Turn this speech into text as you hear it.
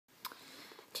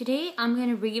Today I'm going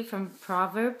to read from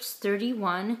Proverbs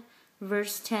 31,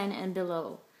 verse 10 and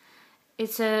below.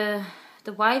 It's the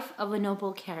wife of a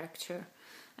noble character.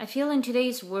 I feel in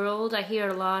today's world I hear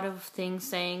a lot of things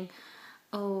saying,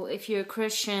 oh, if you're a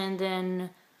Christian,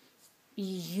 then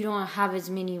you don't have as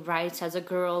many rights as a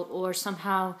girl, or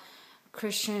somehow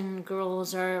Christian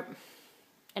girls are,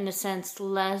 in a sense,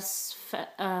 less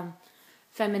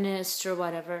feminist or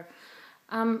whatever.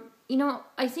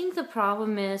 I think the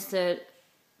problem is that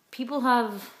people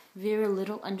have very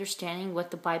little understanding what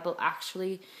the Bible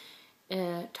actually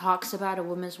talks about a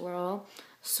woman's world.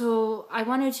 So I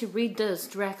wanted to read this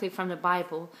directly from the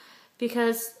Bible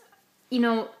because,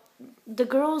 the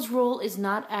girl's role is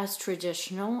not as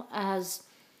traditional as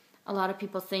a lot of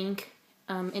people think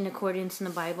in accordance in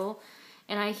the Bible.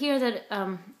 And I hear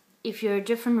that if you're a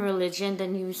different religion,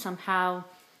 then you somehow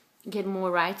get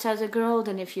more rights as a girl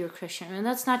than if you're a Christian. And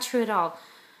that's not true at all.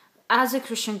 As a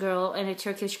Christian girl and a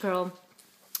Turkish girl,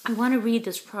 I want to read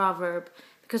this proverb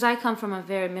because I come from a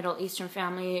very Middle Eastern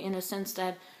family in the sense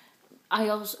that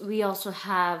we also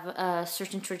have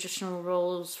certain traditional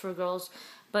roles for girls.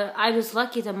 But I was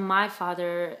lucky that my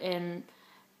father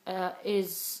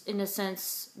is, in a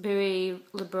sense, very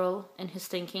liberal in his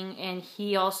thinking, and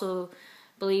he also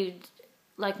believed,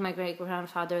 like my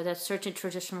great-grandfather, that certain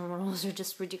traditional roles are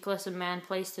just ridiculous and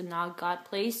man-placed and not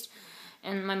God-placed.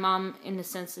 And my mom, in a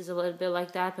sense, is a little bit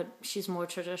like that, but she's more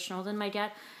traditional than my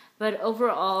dad. But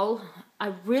overall,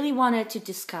 I really wanted to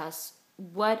discuss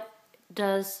what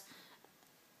does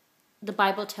the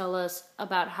Bible tell us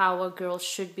about how a girl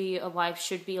should be, a wife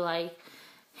should be like.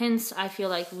 Hence, I feel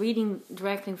like reading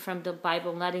directly from the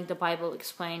Bible, letting the Bible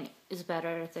explain, is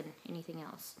better than anything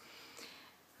else.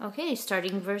 Okay,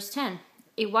 starting verse 10.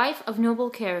 A wife of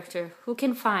noble character, who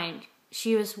can find?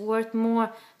 She is worth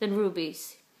more than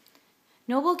rubies.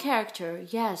 Noble character,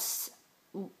 yes,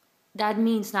 that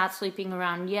means not sleeping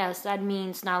around. Yes, that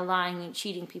means not lying and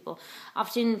cheating people.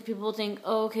 Often people think,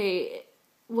 oh, okay,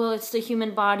 well, it's the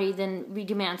human body, then we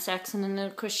demand sex. And in the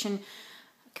Christian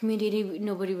community,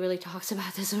 nobody really talks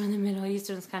about this. Or in the Middle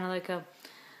Eastern, it's kind of like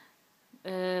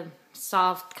a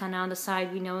soft, kind of on the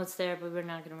side. We know it's there, but we're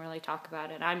not going to really talk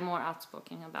about it. I'm more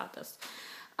outspoken about this.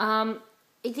 I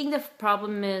think the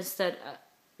problem is that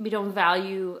we don't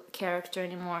value character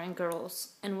anymore in girls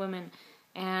and women.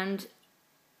 And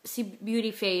see beauty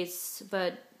fades,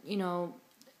 but,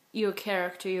 your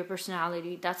character, your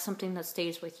personality, that's something that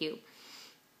stays with you.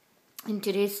 In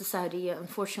today's society,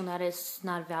 unfortunately, that is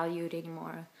not valued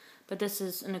anymore. But this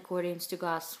is in accordance to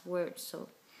God's word. So,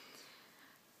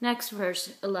 next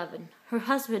verse 11. Her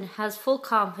husband has full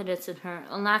confidence in her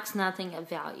and lacks nothing of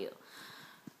value.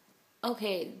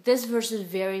 Okay, this verse is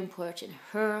very important.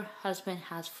 Her husband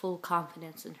has full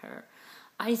confidence in her.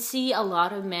 I see a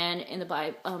lot of men in the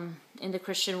Bible, in the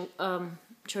Christian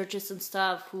churches and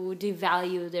stuff, who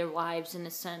devalue their wives in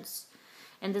a sense.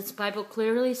 And this Bible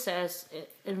clearly says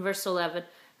in verse 11,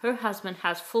 her husband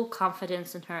has full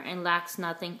confidence in her and lacks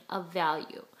nothing of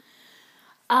value.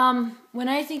 When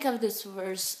I think of this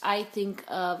verse, I think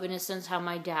of, in a sense, how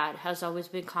my dad has always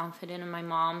been confident in my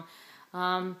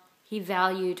mom. He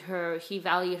valued her. He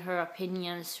valued her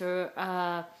opinions,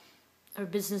 her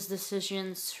business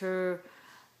decisions, her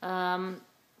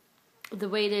the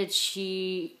way that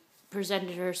she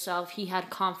presented herself. He had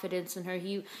confidence in her.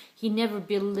 He never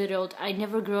belittled. I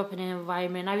never grew up in an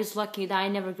environment. I was lucky that I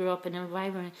never grew up in an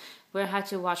environment where I had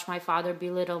to watch my father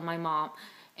belittle my mom.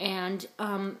 And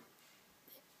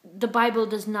the Bible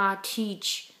does not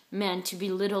teach men to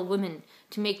belittle women,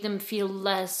 to make them feel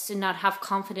less and not have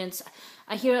confidence.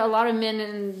 I hear a lot of men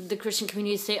in the Christian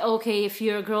community say, okay, if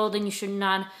you're a girl, then you should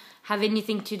not have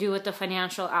anything to do with the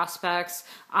financial aspects.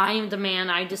 I am the man.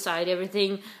 I decide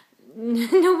everything.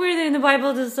 Nowhere in the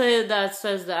Bible does say that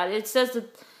says that. It says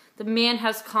that the man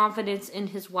has confidence in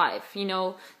his wife.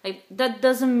 Like that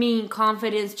doesn't mean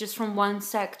confidence just from one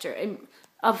sector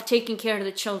of taking care of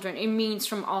the children. It means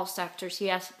from all sectors he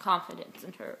has confidence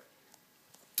in her.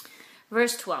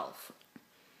 Verse 12.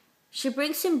 She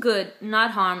brings him good,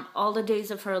 not harm, all the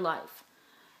days of her life.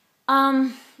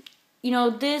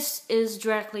 This is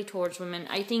directly towards women.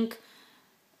 I think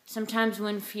sometimes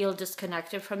women feel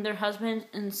disconnected from their husband,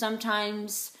 and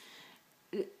sometimes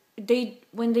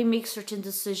when they make certain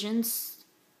decisions,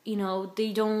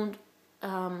 they don't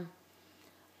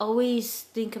always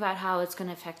think about how it's going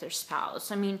to affect their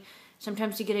spouse. I mean,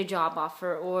 sometimes you get a job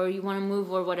offer or you want to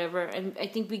move or whatever, and I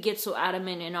think we get so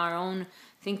adamant in our own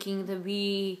thinking that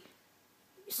we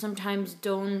sometimes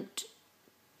don't,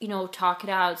 talk it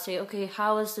out, say, okay,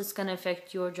 how is this going to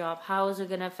affect your job? How is it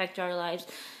going to affect our lives?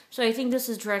 So I think this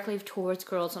is directly towards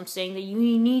girls. I'm saying that you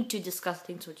need to discuss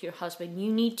things with your husband.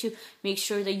 You need to make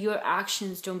sure that your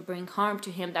actions don't bring harm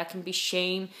to him. That can be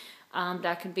shame.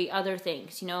 That could be other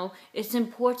things. It's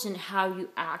important how you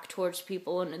act towards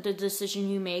people and the decision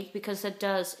you make, because that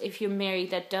does, if you're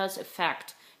married, that does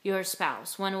affect your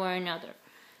spouse one way or another.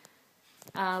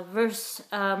 Verse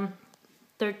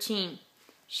 13.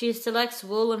 She selects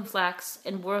wool and flax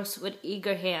and works with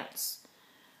eager hands.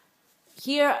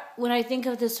 Here, when I think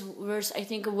of this verse, I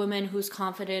think of a woman who's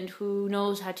confident, who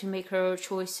knows how to make her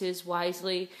choices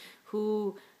wisely,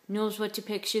 who knows what to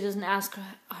pick. She doesn't ask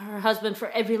her husband for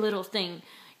every little thing.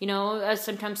 I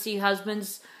sometimes see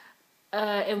husbands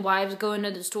and wives go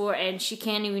into the store and she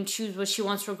can't even choose what she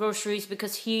wants for groceries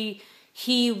because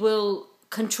he will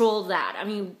control that. I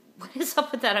mean, what is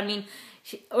up with that? I mean,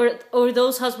 or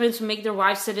those husbands who make their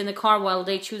wives sit in the car while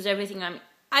they choose everything. I mean,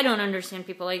 I don't understand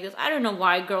people like this. I don't know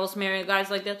why girls marry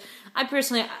guys like this. I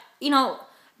personally,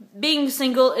 being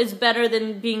single is better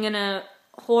than being in a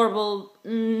horrible,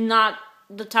 not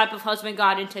the type of husband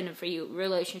God intended for you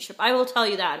relationship. I will tell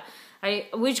you that. I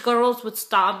wish girls would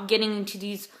stop getting into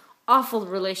these awful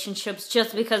relationships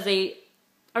just because they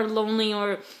are lonely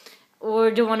or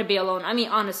don't want to be alone. I mean,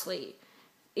 honestly,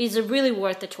 is it really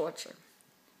worth the torture?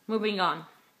 Moving on.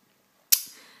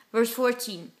 Verse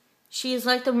 14. She is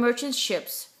like the merchant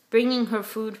ships, bringing her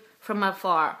food from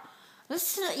afar.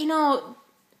 This,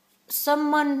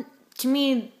 someone, to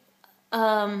me,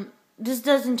 this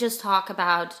doesn't just talk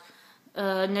about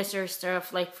necessary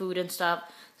stuff like food and stuff.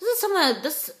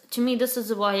 To me, this is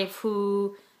a wife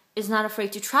who is not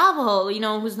afraid to travel,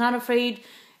 who's not afraid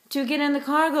to get in the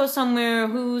car, go somewhere,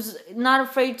 who's not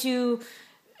afraid to,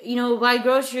 buy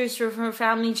groceries for her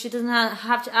family. She doesn't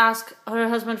have to ask her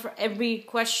husband for every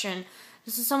question.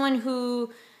 This is someone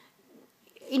who,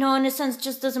 in a sense,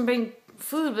 just doesn't bring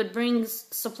food, but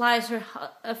supplies her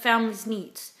family's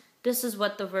needs. This is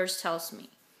what the verse tells me.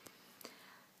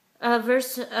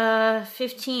 Verse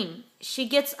 15. She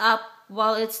gets up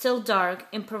while it's still dark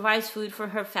and provides food for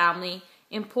her family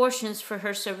in portions for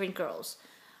her servant girls.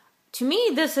 To me,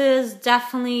 this is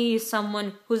definitely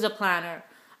someone who's a planner.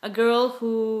 A girl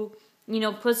who,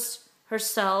 puts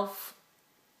herself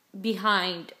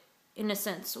behind, in a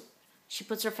sense. She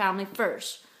puts her family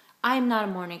first. I am not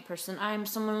a morning person. I am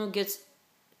someone who gets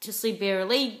to sleep very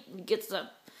late, gets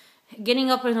up.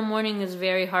 Getting up in the morning is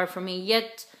very hard for me,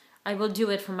 yet I will do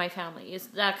it for my family. It's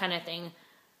that kind of thing.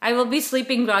 I will be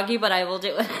sleeping groggy, but I will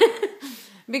do it.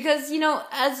 Because,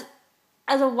 as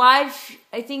a wife,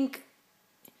 I think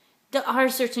there are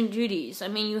certain duties. I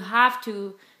mean, you have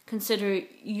to consider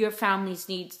your family's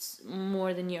needs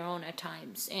more than your own at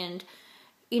times. And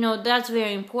that's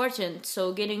very important.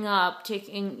 So getting up,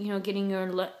 getting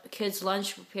your kids'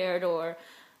 lunch prepared, or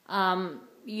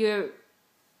you're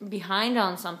behind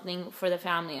on something for the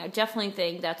family. I definitely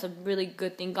think that's a really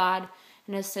good thing. God,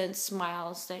 in a sense,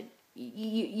 smiles that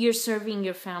you're serving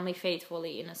your family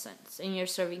faithfully, in a sense, and you're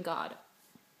serving God.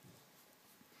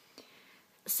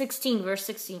 16, verse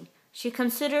 16. She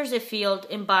considers a field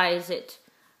and buys it.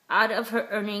 Out of her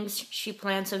earnings, she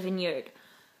plants a vineyard.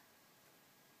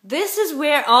 This is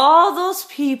where all those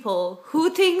people who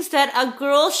thinks that a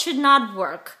girl should not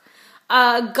work,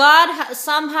 God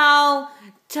somehow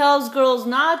tells girls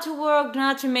not to work,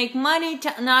 not to make money,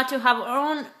 not to have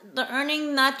the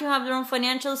earning, not to have their own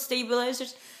financial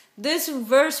stabilizers. This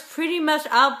verse pretty much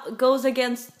goes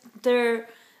against their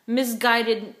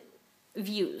misguided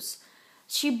views.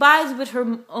 She buys with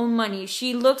her own money.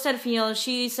 She looks at field.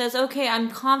 She says, okay, I'm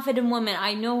a confident woman.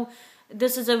 I know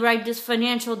this is this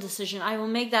financial decision. I will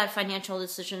make that financial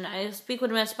decision. I speak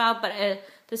with my spouse, but at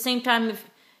the same time, if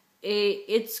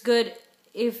it's good,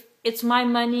 if it's my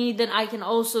money, then I can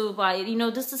also buy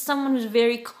it. This is someone who's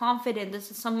very confident.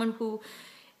 This is someone who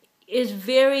is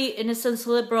very, in a sense,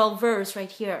 liberal verse right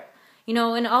here.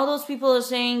 And all those people are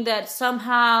saying that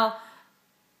somehow,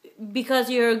 because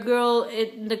you're a girl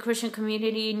in the Christian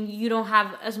community and you don't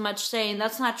have as much say, and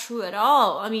that's not true at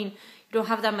all. I mean, you don't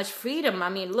have that much freedom. I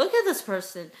mean, look at this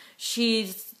person.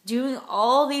 She's doing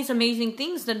all these amazing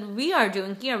things that we are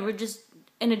doing here. We're just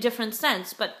in a different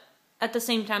sense, but at the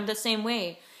same time, the same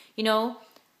way.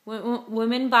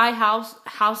 Women buy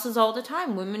houses all the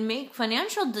time. Women make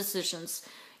financial decisions.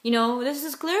 This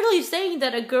is clearly saying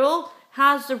that a girl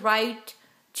has the right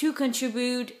to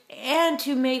contribute and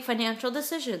to make financial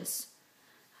decisions.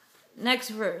 Next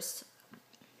verse.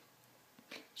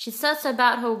 She sets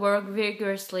about her work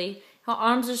vigorously. Her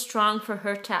arms are strong for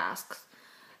her tasks.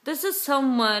 This is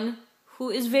someone who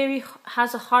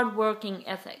has a hard-working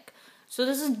ethic. So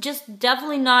this is just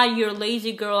definitely not your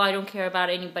lazy girl, I don't care about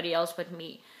anybody else but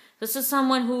me. This is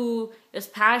someone who is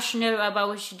passionate about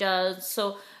what she does.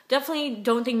 So definitely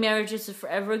don't think marriage is for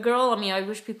every girl. I mean, I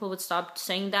wish people would stop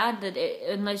saying that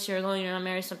unless you're going to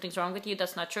marry, something's wrong with you.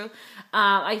 That's not true.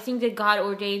 I think that God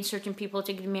ordained certain people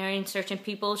to get married, and certain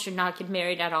people should not get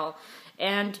married at all.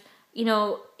 And, you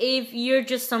know, if you're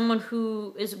just someone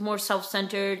who is more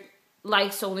self-centered,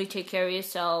 likes to only take care of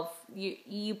yourself,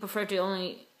 you prefer to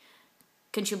only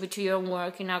contribute to your own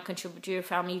work and not contribute to your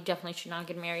family, you definitely should not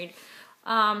get married.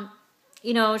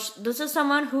 You know, this is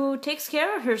someone who takes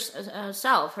care of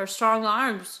herself, her strong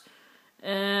arms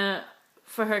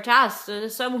for her tasks.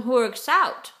 This is someone who works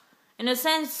out. In a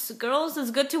sense, girls, it's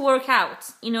good to work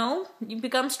out, you know? You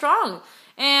become strong.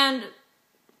 And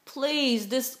please,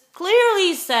 this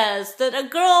clearly says that a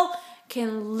girl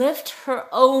can lift her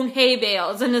own hay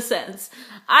bales, in a sense.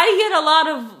 I get a lot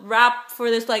of rap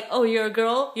for this, like, oh, you're a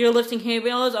girl, you're lifting hay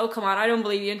bales? Oh, come on, I don't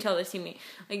believe you until they see me.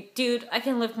 Like, dude, I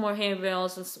can lift more hay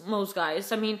bales than most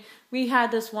guys. I mean, we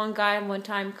had this one guy one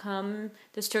time come,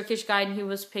 this Turkish guy, and he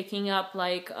was picking up,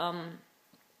 like, dung,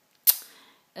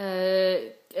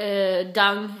 in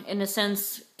a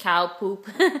sense, cow poop,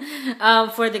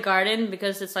 for the garden,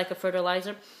 because it's like a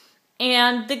fertilizer.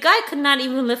 And the guy could not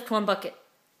even lift one bucket.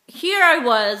 Here I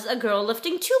was, a girl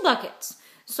lifting 2 buckets.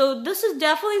 So this is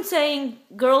definitely saying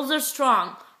girls are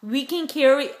strong. We can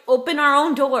open our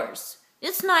own doors.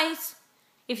 It's nice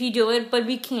if you do it, but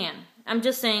we can. I'm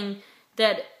just saying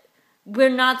that we're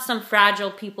not some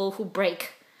fragile people who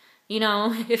break. You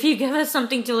know, if you give us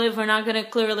something to live, we're not going to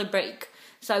clearly break.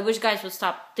 So I wish guys would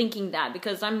stop thinking that,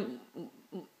 because I'm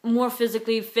more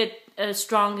physically fit,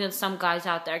 strong than some guys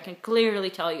out there. I can clearly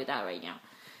tell you that right now.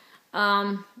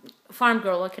 Farm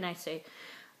girl, what can I say?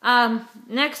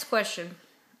 Next verse.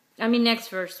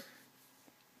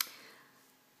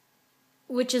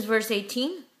 Which is verse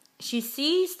 18. She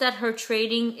sees that her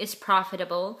trading is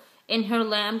profitable, and her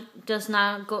lamp does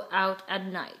not go out at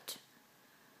night.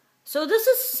 So this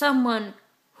is someone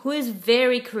who is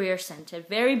very career-centered,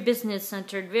 very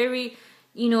business-centered, very,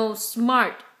 you know,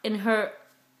 smart in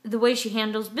the way she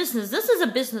handles business. This is a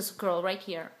business girl right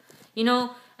here, you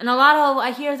know. And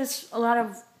I hear this a lot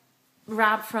of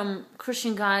rap from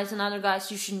Christian guys and other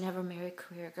guys. You should never marry a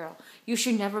career girl. You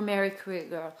should never marry a career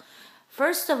girl.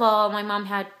 First of all, my mom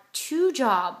had 2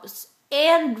 jobs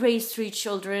and raised 3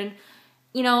 children.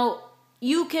 You know,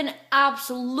 you can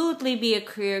absolutely be a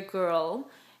career girl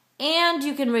and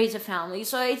you can raise a family.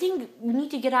 So I think we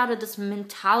need to get out of this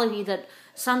mentality that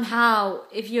somehow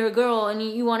if you're a girl and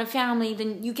you want a family,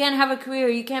 then you can't have a career,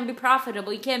 you can't be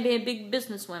profitable, you can't be a big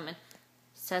businesswoman.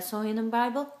 Says so in the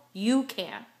Bible? You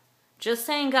can. Just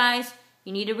saying, guys,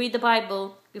 you need to read the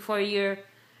Bible before you're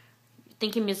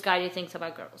thinking misguided things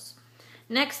about girls.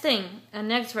 Next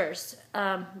verse,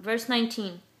 verse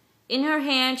 19. In her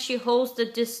hand she holds the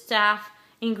distaff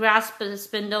and grasps the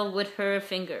spindle with her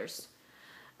fingers.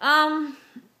 You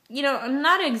know, I'm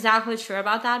not exactly sure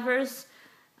about that verse,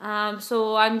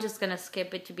 so I'm just gonna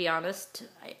skip it, to be honest.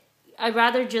 I'd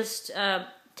rather just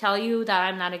tell you that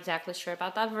I'm not exactly sure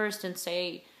about that verse than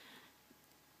say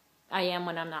I am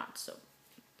when I'm not. So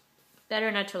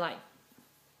better not to lie.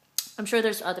 I'm sure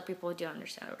there's other people who do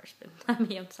understand a verse, but not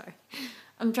me. I'm sorry.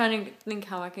 I'm trying to think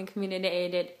how I can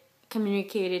communicate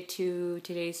it to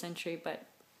today's century, but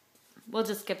we'll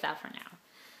just skip that for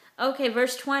now. Okay,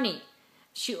 verse 20.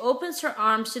 She opens her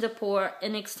arms to the poor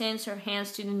and extends her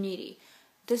hands to the needy.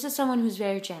 This is someone who's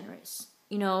very generous,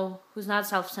 you know, who's not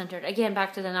self-centered. Again,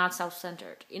 back to the not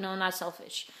self-centered, you know, not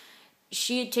selfish.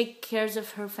 She takes care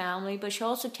of her family, but she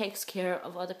also takes care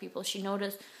of other people. She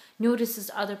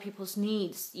notices other people's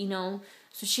needs, you know,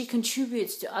 so she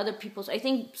contributes to other people's. I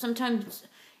think sometimes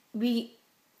we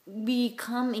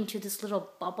come into this little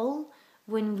bubble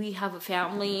when we have a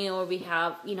family or we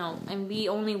have, you know, and we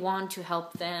only want to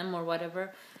help them or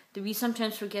whatever, that we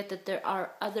sometimes forget that there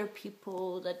are other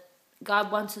people that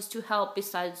God wants us to help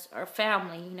besides our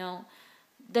family, you know,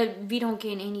 that we don't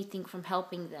gain anything from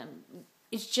helping them.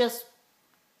 It's just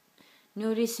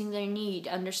noticing their need,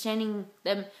 understanding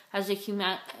them as a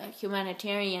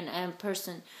humanitarian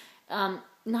person,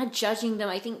 not judging them.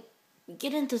 I think we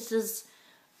get into this,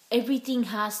 everything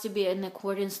has to be in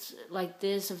accordance like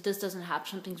this. If this doesn't happen,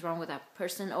 something's wrong with that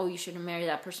person. Oh, you shouldn't marry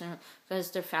that person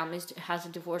because their family has a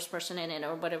divorced person in it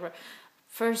or whatever.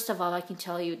 First of all, I can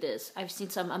tell you this. I've seen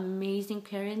some amazing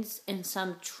parents and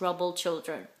some troubled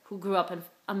children who grew up in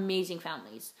amazing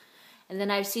families. And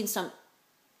then I've seen some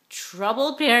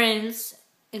troubled parents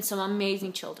and some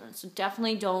amazing children. So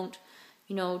definitely don't,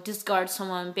 you know, discard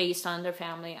someone based on their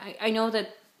family. I know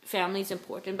that family is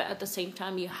important, but at the same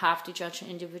time, you have to judge an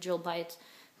individual by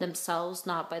themselves,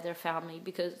 not by their family,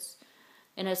 because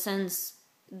in a sense,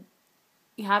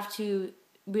 you have to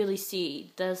really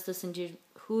see,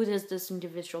 who does this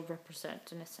individual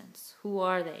represent, in a sense? Who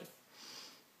are they?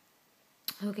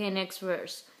 Okay, next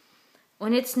verse.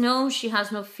 When it snows, she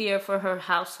has no fear for her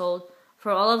household,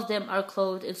 for all of them are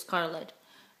clothed in scarlet.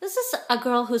 This is a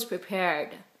girl who's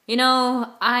prepared.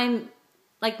 I'm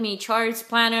like me, charts,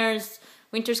 planners,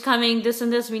 winter's coming, this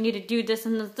and this, we need to do this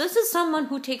and this. This is someone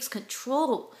who takes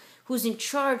control, who's in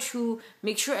charge, who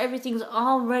makes sure everything's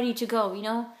all ready to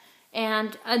go.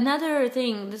 And another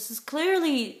thing, this is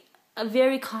clearly a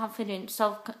very confident,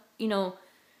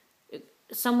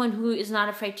 someone who is not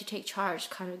afraid to take charge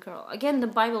kind of girl. Again, the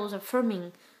Bible is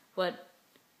affirming what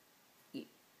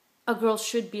a girl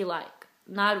should be like,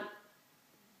 not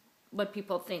what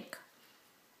people think.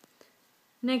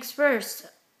 Next verse,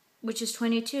 which is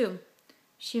 22.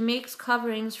 She makes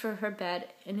coverings for her bed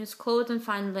and is clothed in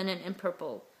fine linen and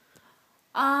purple.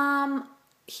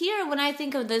 Here, when I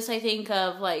think of this, I think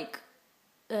of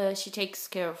she takes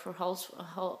care of her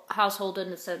household in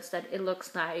the sense that it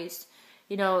looks nice.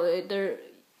 You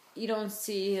don't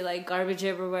see like garbage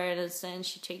everywhere in a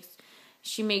sense.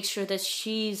 She makes sure that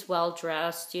she's well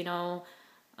dressed. So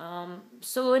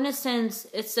in a sense,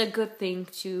 it's a good thing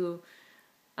to.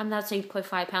 I'm not saying put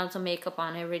 5 pounds of makeup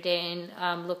on every day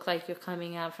and look like you're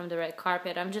coming out from the red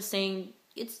carpet. I'm just saying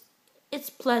it's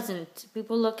pleasant.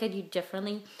 People look at you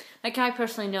differently. Like I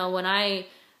personally know when I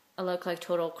look like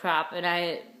total crap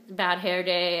and bad hair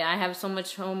day. I have so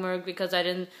much homework because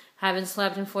I haven't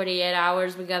slept in 48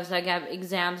 hours because I got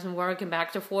exams and work and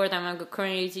back to forth. I'm going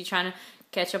crazy trying to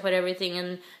catch up with everything,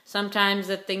 and sometimes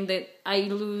the thing that I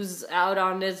lose out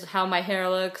on is how my hair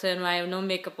looks, and I have no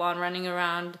makeup on running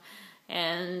around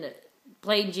and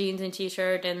plain jeans and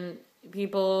t-shirt, and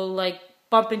people like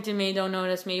bump into me, don't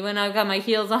notice me. When I've got my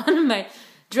heels on, my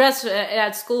dress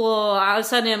at school, all of a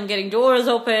sudden I'm getting doors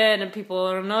open and people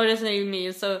are noticing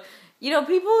me. So,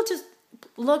 people just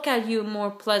look at you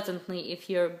more pleasantly if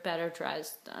you're better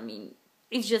dressed. I mean,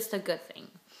 it's just a good thing.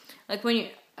 Like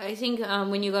I think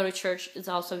when you go to church, it's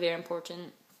also very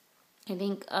important. I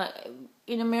think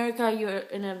in America, you're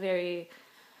in a very,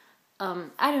 I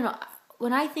don't know.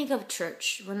 When I think of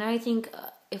church,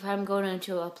 if I'm going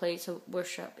into a place of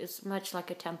worship, it's much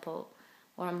like a temple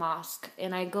or a mosque.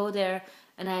 And I go there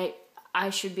and I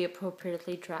should be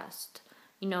appropriately dressed.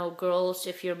 Girls,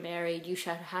 if you're married, you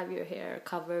should have your hair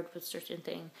covered with certain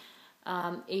thing.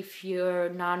 If you're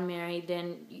not married,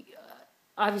 then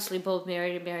obviously both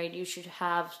married and married, you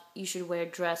should wear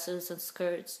dresses and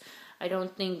skirts. I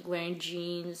don't think wearing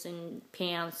jeans and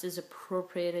pants is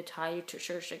appropriate attire to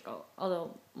church.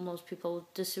 Although most people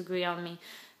disagree on me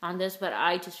on this, but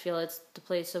I just feel it's the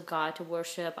place of God to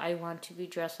worship. I want to be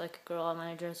dressed like a girl. I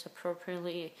want to dress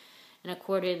appropriately in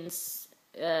accordance.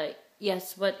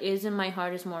 Yes, what is in my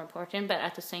heart is more important, but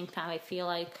at the same time, I feel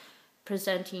like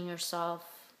presenting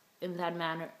yourself in that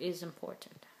manner is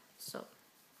important. So,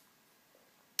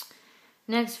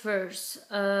 next verse.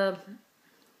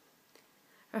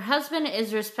 Her husband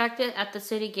is respected at the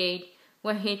city gate,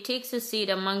 where he takes his seat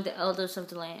among the elders of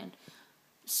the land.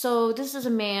 So this is a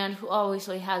man who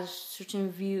obviously has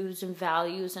certain views and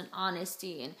values and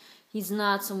honesty, and he's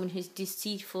not someone who's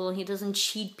deceitful. He doesn't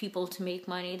cheat people to make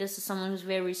money. This is someone who's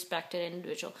very respected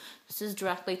individual. This is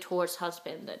directly towards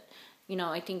husband that,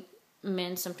 I think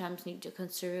men sometimes need to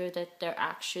consider that their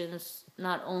actions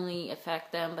not only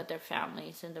affect them, but their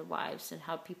families and their wives and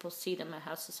how people see them and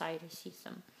how society sees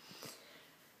them.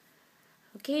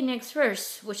 Okay, next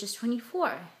verse, which is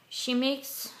 24. She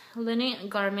makes linen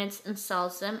garments and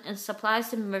sells them and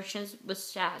supplies the merchants with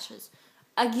sashes.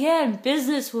 Again,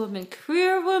 businesswoman,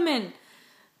 career woman.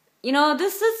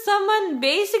 This is someone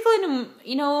basically,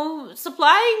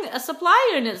 supplying a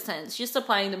supplier in a sense. She's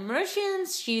supplying the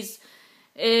merchants. She's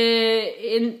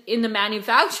in the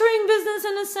manufacturing business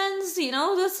in a sense.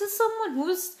 This is someone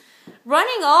who's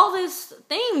running all these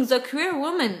things, a career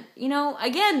woman.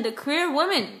 Again, the career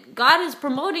woman. God is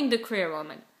promoting the career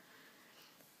woman.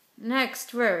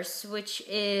 Next verse, which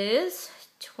is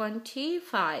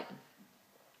 25.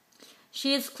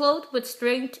 She is clothed with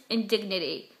strength and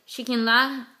dignity. She can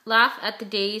laugh at the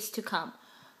days to come.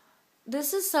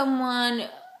 This is someone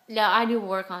that I do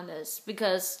work on this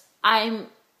because I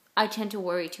tend to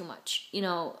worry too much.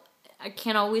 I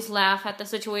can't always laugh at the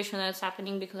situation that's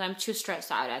happening because I'm too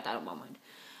stressed out at that moment.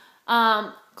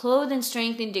 Clothed in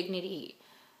strength and dignity.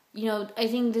 I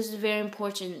think this is very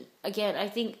important. Again, I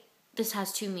think this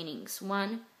has two meanings.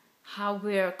 One, how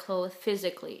we're clothed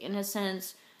physically. In a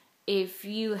sense, if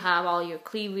you have all your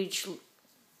cleavage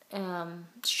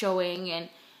showing and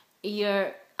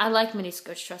I like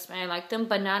miniskirts, trust me, I like them,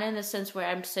 but not in the sense where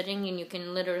I'm sitting and you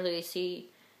can literally see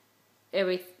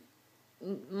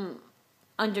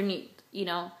underneath, you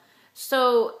know.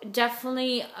 So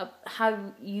definitely how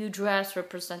you dress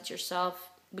represents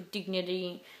yourself with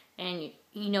dignity, and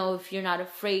you know, if you're not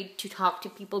afraid to talk to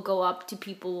people, go up to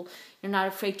people, you're not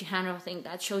afraid to handle things,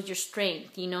 that shows your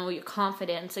strength, you know, your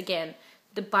confidence. Again,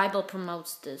 the Bible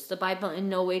promotes this. The Bible in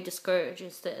no way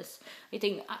discourages this. I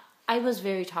think I was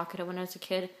very talkative when I was a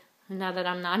kid. Now that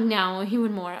I'm not now,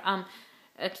 even more.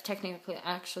 Technically,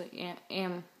 actually,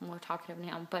 am more talkative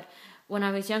now. But when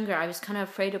I was younger, I was kind of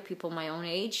afraid of people my own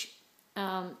age.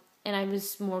 And I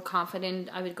was more confident.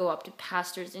 I would go up to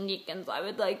pastors and deacons. I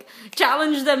would like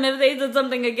challenge them if they did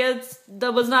something against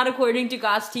that was not according to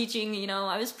God's teaching. You know,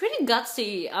 I was pretty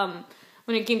gutsy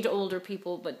when it came to older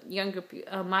people, but younger,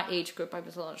 my age group, I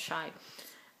was a little shy.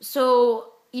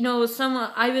 So you know,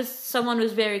 I was someone who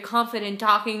was very confident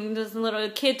talking. This little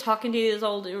kid talking to these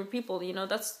older people. You know,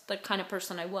 that's the kind of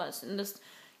person I was, and this,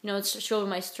 you know, it showed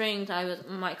my strength.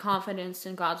 My confidence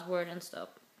in God's word and stuff.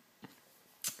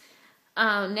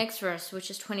 Next verse, which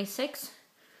is 26.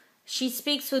 She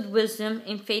speaks with wisdom,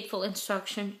 and faithful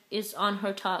instruction is on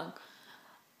her tongue.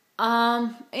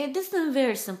 This is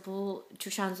very simple to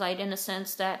translate, in a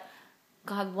sense that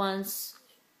God wants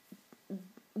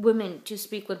women to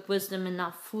speak with wisdom and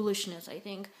not foolishness, I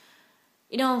think.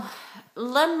 You know,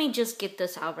 let me just get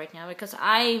this out right now, because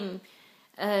I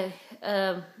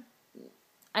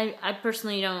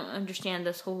personally don't understand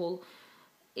this whole,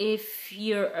 if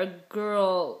you're a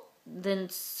girl, then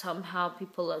somehow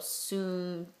people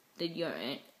assume that you're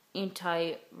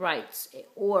anti-rights,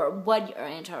 or what you're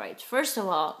anti-rights. First of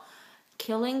all,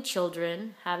 killing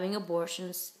children, having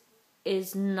abortions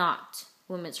is not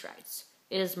women's rights.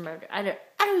 It is murder. I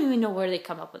don't even know where they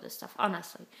come up with this stuff,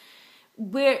 honestly.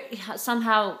 Where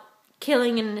somehow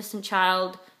killing an innocent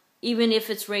child, even if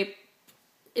it's rape,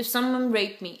 if someone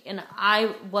raped me and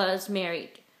I was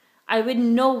married, I would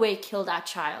no way kill that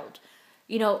child.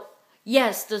 You know,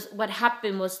 yes, what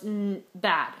happened was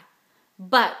bad,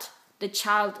 but the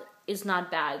child is not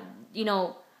bad. You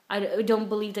know, I don't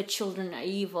believe that children are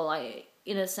evil.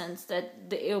 In a sense that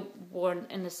they're born,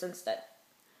 in a sense that,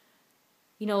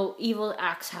 you know, evil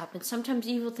acts happen. Sometimes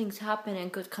evil things happen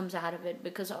and good comes out of it,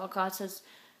 because God says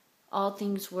all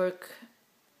things work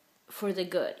for the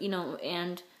good, you know,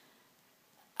 and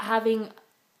having,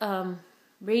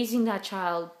 raising that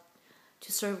child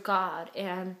to serve God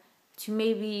and to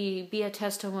maybe be a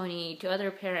testimony to other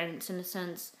parents, in a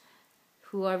sense,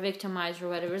 who are victimized or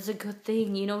whatever, is a good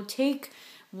thing. You know, take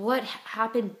what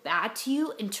happened bad to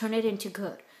you and turn it into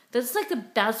good. That's like the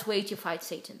best way to fight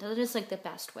Satan. That is like the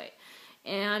best way.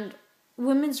 And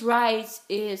women's rights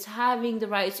is having the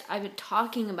rights I've been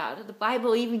talking about. The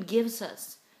Bible even gives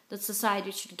us, that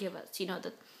society should give us. You know,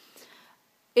 that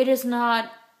it is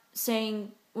not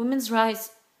saying, women's rights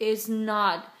is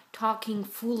not talking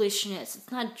foolishness.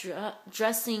 It's not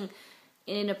dressing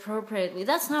inappropriately.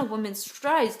 That's not women's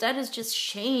rights. That is just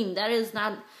shame. That is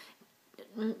not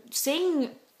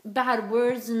saying bad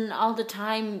words and all the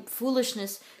time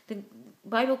foolishness. The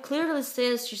Bible clearly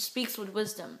says she speaks with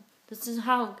wisdom. This is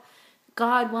how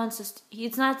God wants us.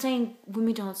 It's not saying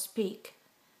women don't speak.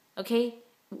 Okay?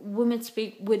 Women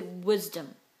speak with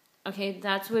wisdom. Okay?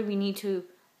 That's what we need to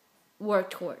work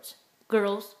towards.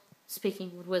 Girls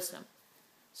speaking with wisdom.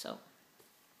 So,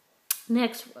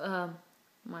 next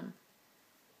one.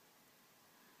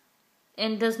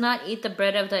 And does not eat the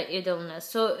bread of the idleness.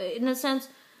 So, in a sense,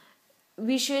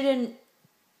 we shouldn't,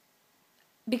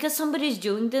 because somebody's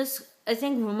doing this. I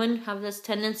think women have this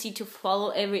tendency to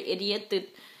follow every idiot that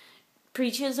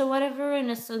preaches or whatever, in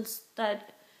a sense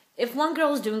that if one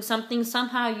girl is doing something,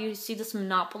 somehow you see this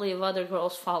monopoly of other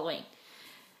girls following.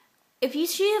 If you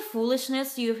see a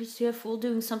foolishness, you see a fool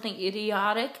doing something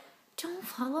idiotic, don't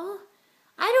follow.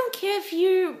 I don't care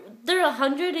if there are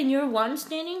 100 and you're one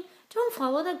standing. Don't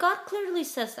follow that. God clearly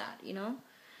says that, you know.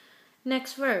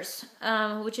 Next verse,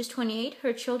 which is 28.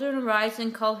 Her children arise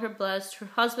and call her blessed. Her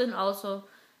husband also,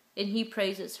 and he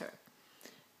praises her.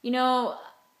 You know,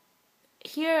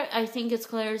 here I think it's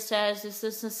clear, it says this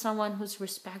is someone who's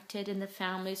respected in the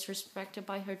family, is respected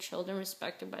by her children,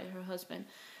 respected by her husband.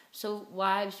 So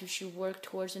wives, you should work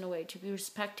towards, in a way, to be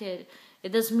respected.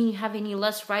 It doesn't mean you have any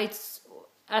less rights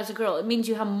as a girl. It means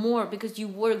you have more, because you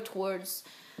work towards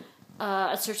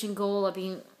a certain goal of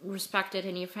being respected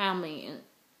in your family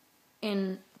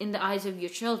and in the eyes of your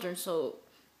children. So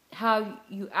how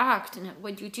you act and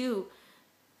what you do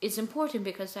is important,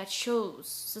 because that shows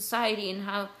society, and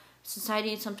how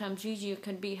society sometimes views you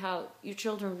can be how your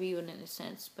children view it, in a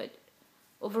sense. But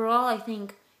overall, I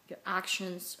think your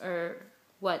actions are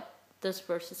what this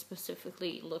verse is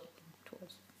specifically looking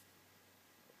towards.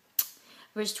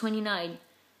 Verse 29.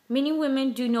 Many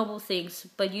women do noble things,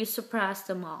 but you surpass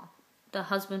them all. The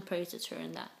husband praises her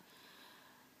in that.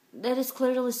 That is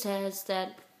clearly says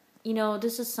that,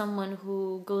 this is someone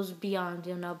who goes beyond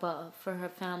and above for her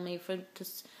family, for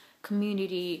this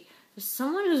community.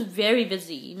 Someone who's very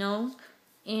busy,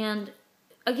 And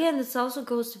again, this also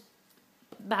goes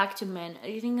back to men.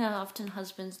 I think that often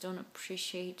husbands don't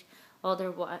appreciate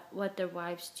what their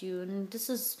wives do, and this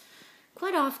is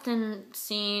quite often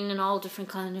seen in all different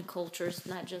kind of cultures,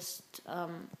 not just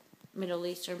Middle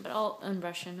Eastern, but all in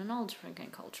Russian and all different kind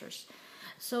of cultures.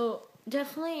 So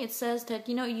definitely, it says that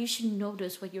you should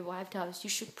notice what your wife does. You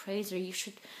should praise her. You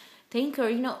should thank her.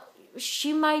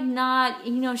 She might not.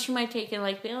 She might take it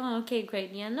like, oh, okay,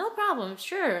 great, yeah, no problem,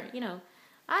 sure.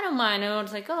 I don't mind. I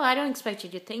was like, oh, I don't expect you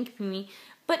to thank me.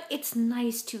 But it's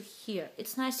nice to hear.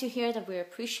 It's nice to hear that we're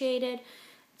appreciated,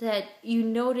 that you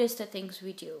notice the things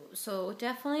we do. So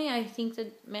definitely, I think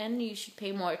that men, you should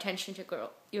pay more attention to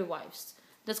your wives.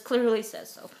 That clearly says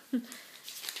so.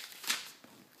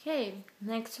 Okay,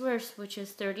 next verse, which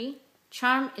is 30.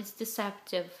 Charm is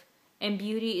deceptive, and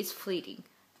beauty is fleeting,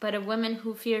 but a woman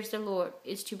who fears the Lord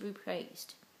is to be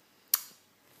praised.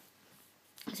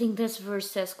 I think this verse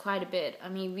says quite a bit. I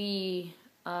mean, we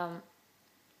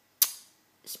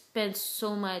spend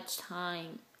so much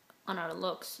time on our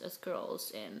looks as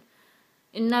girls, and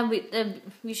now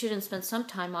we shouldn't spend some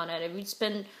time on it. We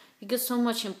give so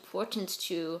much importance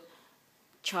to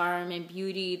charm and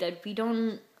beauty that we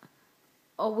don't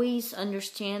always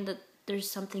understand that there's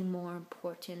something more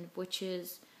important, which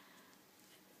is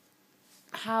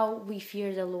how we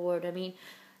fear the Lord. I mean,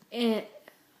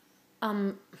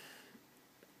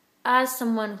 as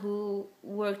someone who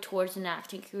worked towards an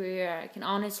acting career, I can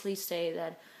honestly say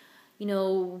that,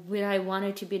 when I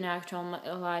wanted to be an actor all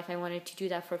my life, I wanted to do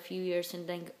that for a few years and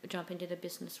then jump into the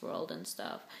business world and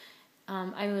stuff.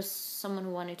 I was someone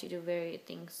who wanted to do varied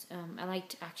things. I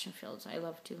liked action films. I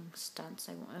loved doing stunts.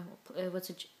 I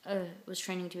was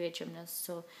training to be a gymnast,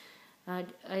 so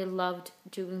I loved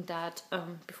doing that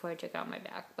before I took out my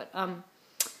back. But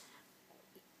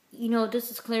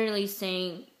this is clearly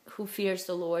saying who fears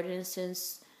the Lord, in a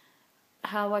sense,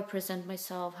 how I present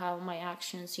myself, how my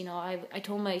actions. I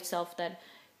told myself that,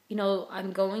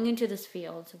 I'm going into this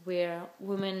field where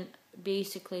women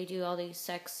basically do all these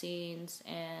sex scenes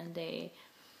and they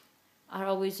are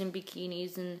always in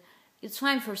bikinis, and it's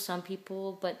fine for some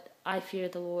people, but I fear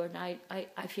the Lord. I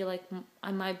feel like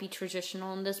I might be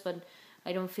traditional in this, but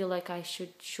I don't feel like I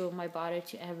should show my body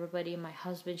to everybody. My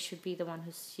husband should be the one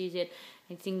who sees it.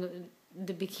 I think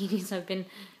the bikinis have been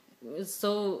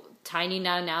so tiny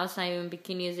now it's not even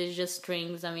bikinis, it's just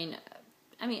strings. I mean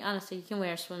honestly, you can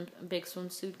wear a big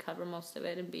swimsuit, cover most of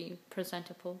it, and be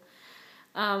presentable.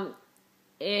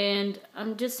 And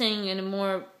I'm just saying, in a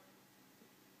more,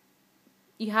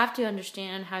 you have to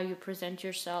understand how you present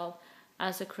yourself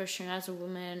as a Christian, as a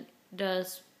woman,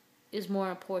 is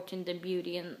more important than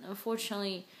beauty. And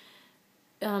unfortunately,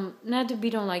 not that we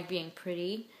don't like being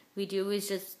pretty, we do. It's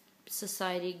just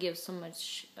society gives so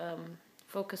much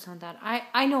focus on that.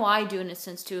 I know I do, in a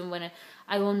sense too. When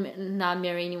I will not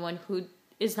marry anyone who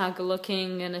is not good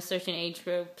looking in a certain age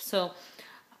group. So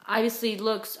obviously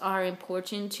looks are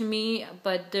important to me,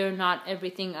 but they're not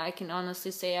everything. I can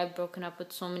honestly say I've broken up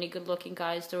with so many good looking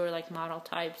guys that were like model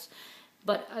types,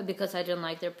 but because I didn't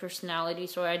like their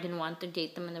personalities, or I didn't want to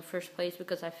date them in the first place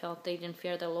because I felt they didn't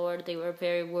fear the Lord. They were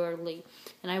very worldly,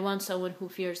 and I want someone who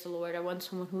fears the Lord. I want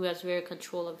someone who has very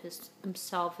control of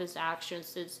himself, his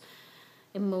actions, his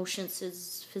emotions,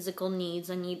 his physical needs.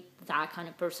 I need that kind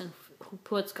of person who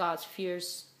puts God's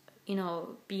fears,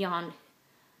 beyond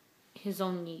his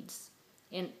own needs.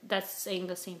 And that's saying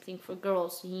the same thing for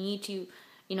girls. You need to,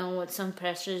 what some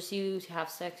pressures you to have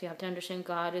sex, you have to understand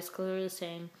God is clearly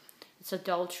saying it's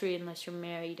adultery unless you're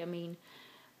married. I mean,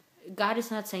 God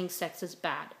is not saying sex is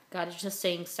bad. God is just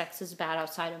saying sex is bad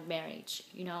outside of marriage,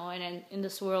 and in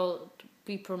this world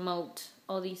we promote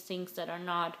all these things that are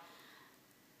not,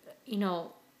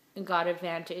 God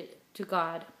advantage to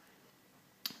God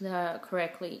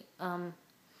correctly.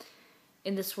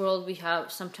 In this world we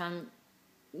have, sometimes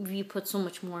we put so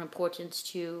much more importance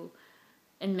to,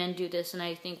 and men do this, and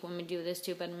I think women do this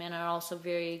too, but men are also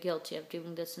very guilty of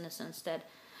doing this, in the sense that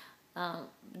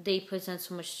they present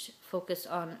so much focus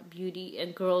on beauty,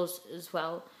 and girls as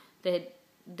well, that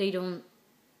they don't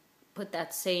put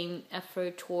that same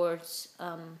effort towards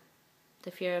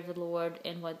the fear of the Lord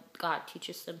and what God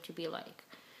teaches them to be like.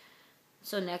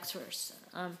 So next verse.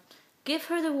 Give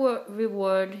her the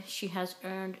reward she has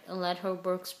earned, and let her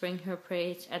works bring her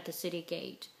praise at the city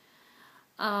gate.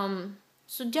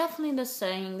 So definitely the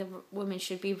saying that women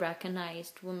should be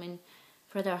recognized. Women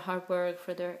for their hard work,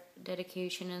 for their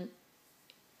dedication. And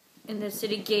in the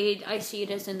city gate, I see it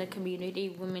as in the community.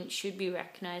 Women should be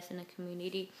recognized in the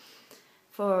community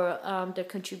for their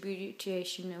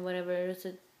contribution and whatever is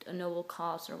a noble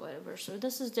cause or whatever. So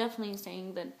this is definitely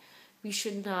saying that we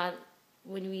should not,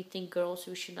 when we think girls,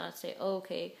 we should not say, oh,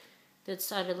 okay, that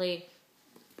suddenly,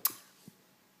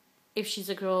 if she's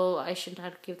a girl, I should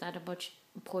not give that much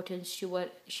importance to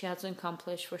what she has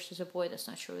accomplished versus a boy. That's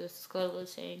not true. This is clearly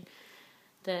saying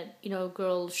that, you know,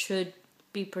 girls should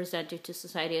be presented to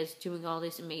society as doing all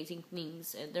these amazing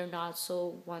things, and they're not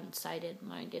so one-sided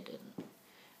minded. And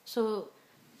so,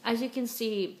 as you can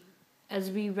see, as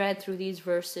we read through these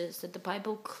verses, that the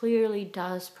Bible clearly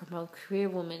does promote career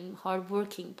women,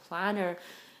 hardworking, planner,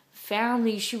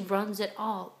 family. She runs it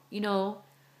all. You know,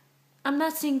 I'm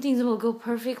not saying things will go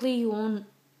perfectly. You won't.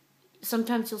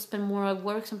 Sometimes you'll spend more at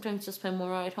work. Sometimes you'll spend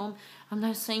more at home. I'm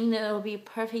not saying that it'll be a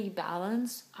perfect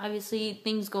balance. Obviously,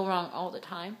 things go wrong all the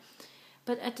time.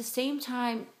 But at the same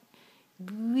time,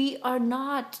 we are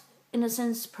not, in a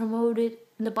sense, promoted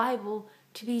in the Bible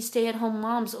to be stay-at-home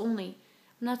moms only.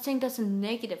 I'm not saying that's a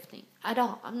negative thing at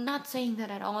all. I'm not saying that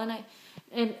at all.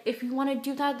 And if you want to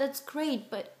do that, that's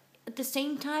great. But at the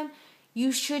same time,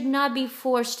 you should not be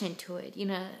forced into it. You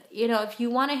know, if you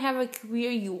want to have a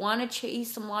career, you want to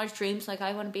chase some large dreams, like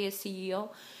I want to be a CEO,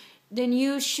 then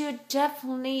you should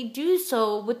definitely do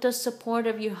so with the support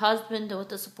of your husband or with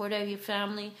the support of your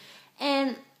family.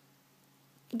 And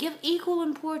give equal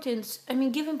importance.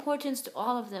 Give importance to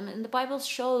all of them. And the Bible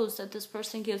shows that this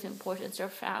person gives importance to her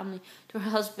family, to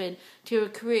her husband, to her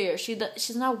career.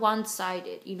 She's not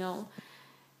one-sided, you know.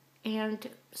 And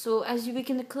so as you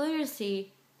begin to clearly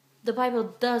see, the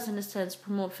Bible does, in a sense,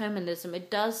 promote feminism.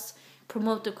 It does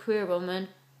promote the career woman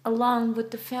along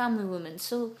with the family woman.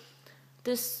 So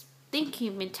this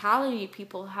thinking mentality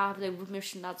people have that women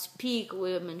should not speak,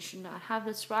 women should not have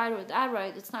this right or that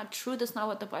right, it's not true. That's not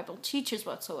what the Bible teaches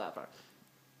whatsoever.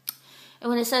 And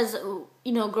when it says,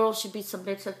 you know, girls should be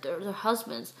submissive to their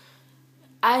husbands,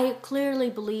 I clearly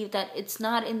believe that it's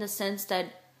not in the sense that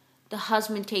the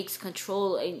husband takes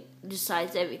control and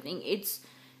decides everything.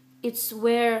 It's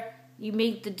where you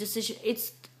make the decision.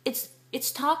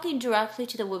 It's talking directly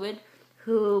to the woman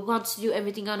who wants to do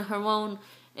everything on her own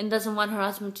and doesn't want her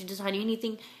husband to decide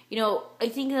anything. You know, I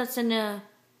think that's in a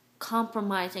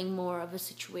compromising more of a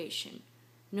situation.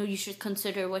 You know, you should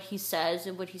consider what he says,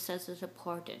 and what he says is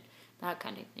important. That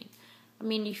kind of thing.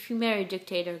 If you marry a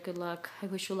dictator, good luck. I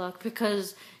wish you luck,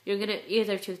 because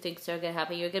either two things are gonna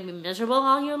happen. You're gonna be miserable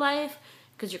all your life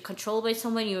because you're controlled by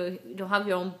someone. You don't have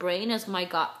your own brain, as my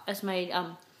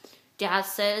dad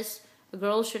says. A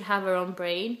girl should have her own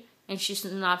brain, and she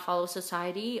should not follow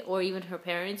society or even her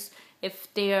parents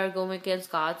if they are going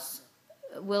against God's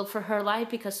will for her life,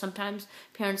 because sometimes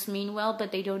parents mean well,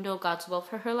 but they don't know God's will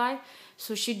for her life.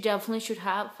 So she definitely should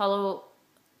follow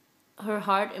her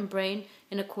heart and brain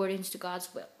in accordance to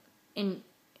God's will in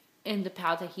the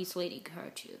path that he's leading her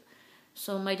to.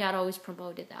 So my dad always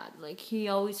promoted that. Like, he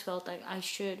always felt like I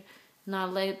should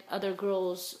not let other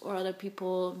girls or other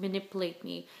people manipulate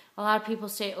me. A lot of people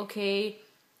say, okay,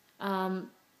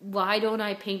 why don't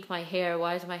I paint my hair?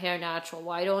 Why is my hair natural?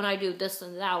 Why don't I do this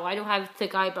and that? Why don't I have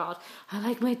thick eyebrows? I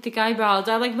like my thick eyebrows.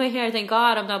 I like my hair. Thank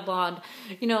God I'm not blonde.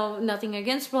 You know, nothing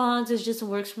against blondes. It just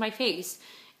works for my face.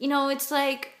 You know, it's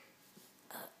like,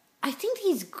 I think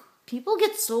these people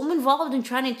get so involved in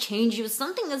trying to change you. It's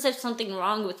something as if something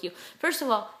wrong with you. First of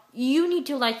all, you need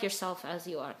to like yourself as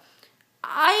you are.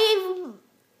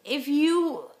 If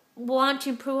you want to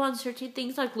improve on certain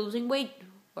things like losing weight,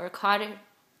 work harder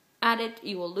at it,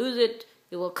 you will lose it,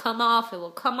 it will come off, it will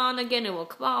come on again, it will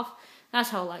come off. That's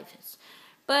how life is.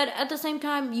 But at the same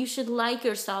time, you should like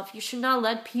yourself. You should not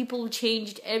let people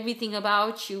change everything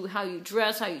about you, how you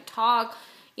dress, how you talk.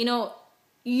 You know,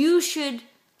 you should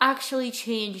actually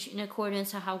change in accordance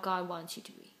to how God wants you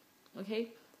to be. Okay?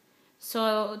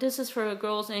 So this is for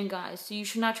girls and guys. So you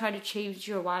should not try to change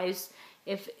your wives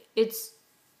if it's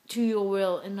to your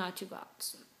will and not to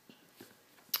God's.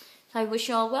 So I wish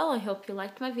you all well. I hope you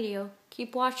liked my video.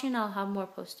 Keep watching. I'll have more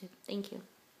posted. Thank you.